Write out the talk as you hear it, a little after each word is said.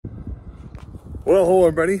Well, hello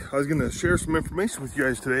everybody. I was going to share some information with you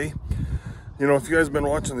guys today. You know, if you guys have been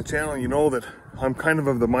watching the channel, you know that I'm kind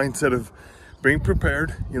of the mindset of being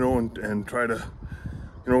prepared, you know, and try to,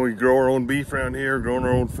 you know, we grow our own beef around here, growing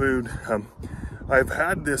our own food. I've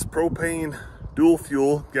had this propane, dual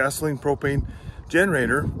fuel, gasoline propane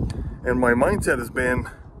generator, and my mindset has been,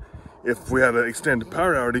 if we had an extended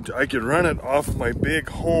power outage, I could run it off my big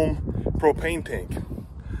home propane tank.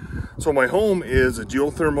 So my home is a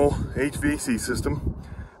geothermal HVAC system.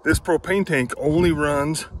 This propane tank only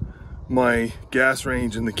runs my gas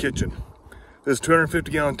range in the kitchen. This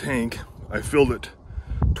 250 gallon tank, I filled it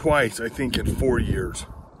twice, I think in 4 years.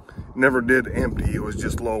 Never did empty, it was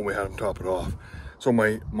just low, we had to top it off. So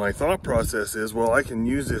my thought process is, well, I can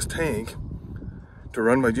use this tank to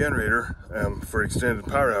run my generator for extended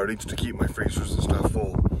power outage to keep my freezers and stuff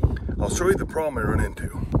full. I'll show you the problem I run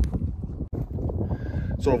into.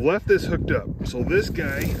 So I've left this hooked up. So this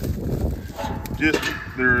guy,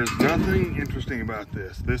 there is nothing interesting about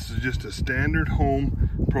this. This is just a standard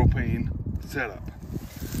home propane setup.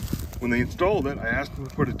 When they installed it, I asked them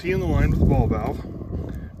to put a T in the line with a ball valve.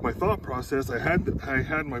 My thought process, I had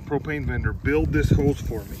my propane vendor build this hose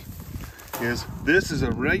for me. This is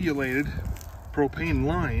a regulated propane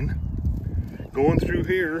line going through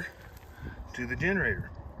here to the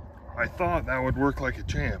generator. I thought that would work like a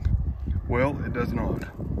champ. Well, it does not.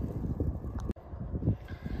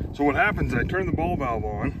 So what happens, I turn the ball valve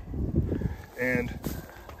on, and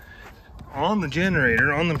on the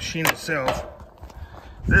generator, on the machine itself,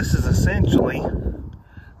 this is essentially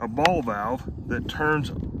a ball valve that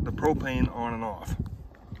turns the propane on and off.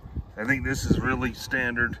 I think this is really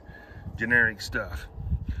standard generic stuff.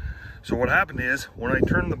 So what happened is, when I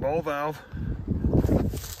turn this ball valve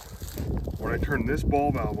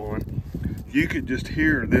on, you could just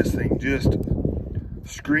hear this thing just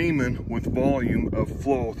screaming with volume of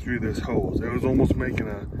flow through this hose. It was almost making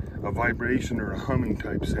a vibration or a humming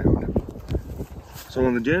type sound. So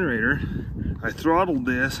on the generator, I throttled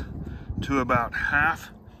this to about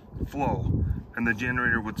half flow and the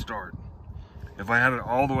generator would start. If I had it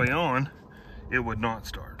all the way on, it would not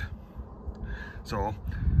start. So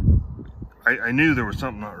I knew there was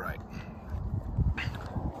something not right.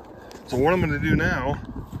 So what I'm going to do now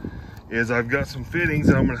is I've got some fittings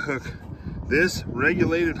and I'm going to hook this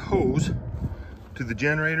regulated hose to the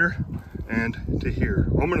generator and to here.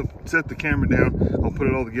 I'm going to set the camera down, I'll put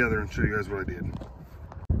it all together and show you guys what I did.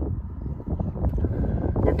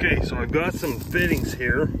 Okay, so I've got some fittings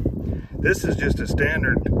here. This is just a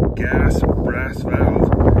standard gas brass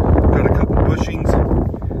valve. Got a couple bushings.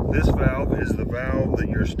 This valve is the valve that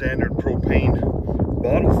your standard propane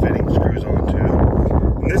bottle fitting screws onto.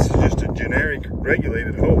 And this is just a generic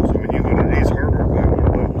regulated hose. I mean, you can go to Ace Hardware and buy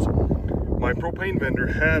one of those. My propane vendor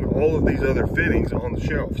had all of these other fittings on the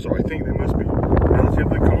shelf, so I think they must be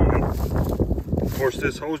relatively common. Of course,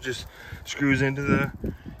 this hose just screws into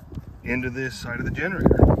this side of the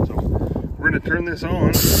generator. So we're going to turn this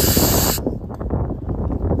on.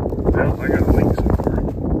 Well, I got a leak somewhere.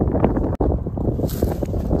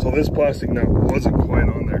 So this plastic nut wasn't quite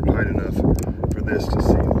on there tight enough for this to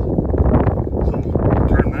seal. So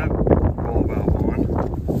turn that ball valve on.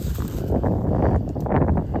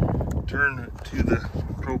 Turn to the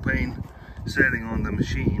propane setting on the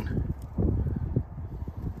machine.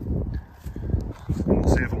 And we'll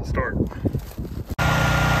see if it'll start. I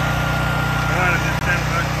just sent it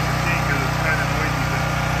back to the machine because it's kind of noisy, but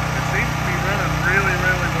it seems to be running really,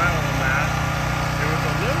 really well on that. It was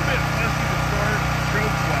a little bit fussy to start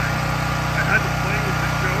choke-wise. I had to play with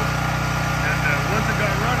the choke, and once it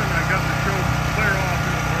got running, I got the choke clear off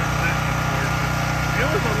in the one position, of course. It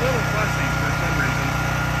was a little fussy for some reason.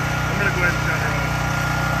 I'm going to go ahead and shut her off.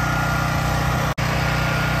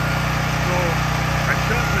 So I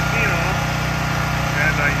shut the machine off,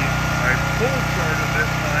 and I pull started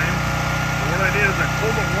this time. What I did is I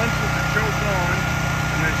pulled it once with the choke on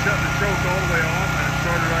and then shut the choke all the way off and it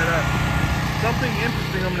started right up. Something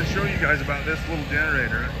interesting I'm going to show you guys about this little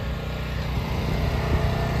generator.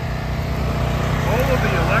 All of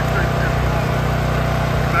the electric is off.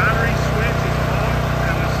 The battery switch is off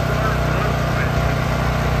and the start run switch is off.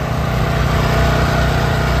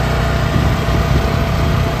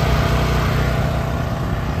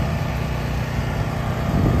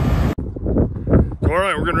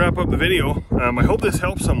 Alright, we're going to wrap up the video. I hope this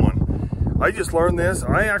helps someone. I just learned this.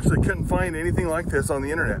 I actually couldn't find anything like this on the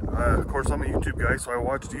internet. Of course, I'm a YouTube guy, so I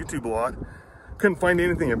watched YouTube a lot. Couldn't find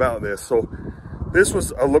anything about this. So this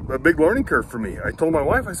was a big learning curve for me. I told my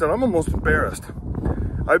wife, I said, I'm almost embarrassed.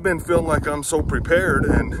 I've been feeling like I'm so prepared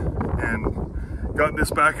and got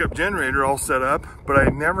this backup generator all set up, but I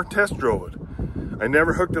never test drove it. I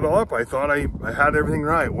never hooked it all up. I thought I had everything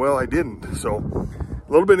right. Well, I didn't. So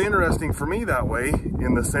a little bit interesting for me that way,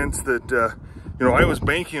 in the sense that, you know, I was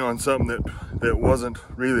banking on something that wasn't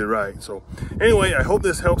really right. So anyway, I hope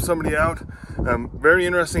this helps somebody out. Very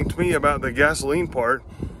interesting to me about the gasoline part.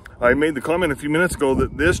 I made the comment a few minutes ago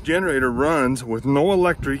that this generator runs with no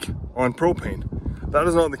electric on propane. That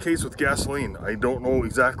is not the case with gasoline. I don't know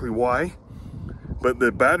exactly why, but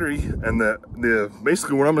the battery and the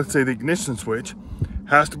basically what I'm going to say, the ignition switch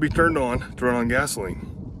has to be turned on to run on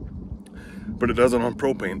gasoline, but it doesn't on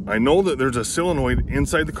propane. I know that there's a solenoid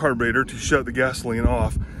inside the carburetor to shut the gasoline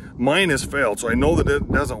off. Mine has failed, so I know that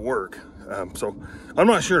it doesn't work. So I'm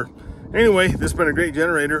not sure. Anyway, this has been a great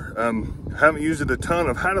generator. Haven't used it a ton.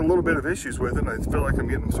 I've had a little bit of issues with it, and I feel like I'm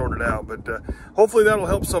getting them sorted out, but hopefully that'll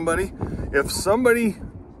help somebody. If somebody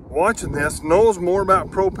watching this knows more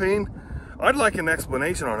about propane, I'd like an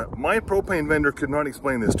explanation on it. My propane vendor could not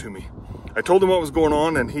explain this to me. I told him what was going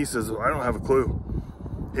on, and he says, I don't have a clue.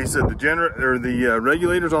 He said the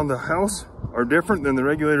regulators on the house are different than the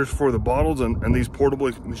regulators for the bottles and these portable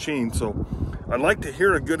machines. So I'd like to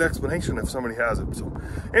hear a good explanation if somebody has it. So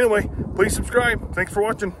anyway, please subscribe. Thanks for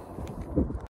watching.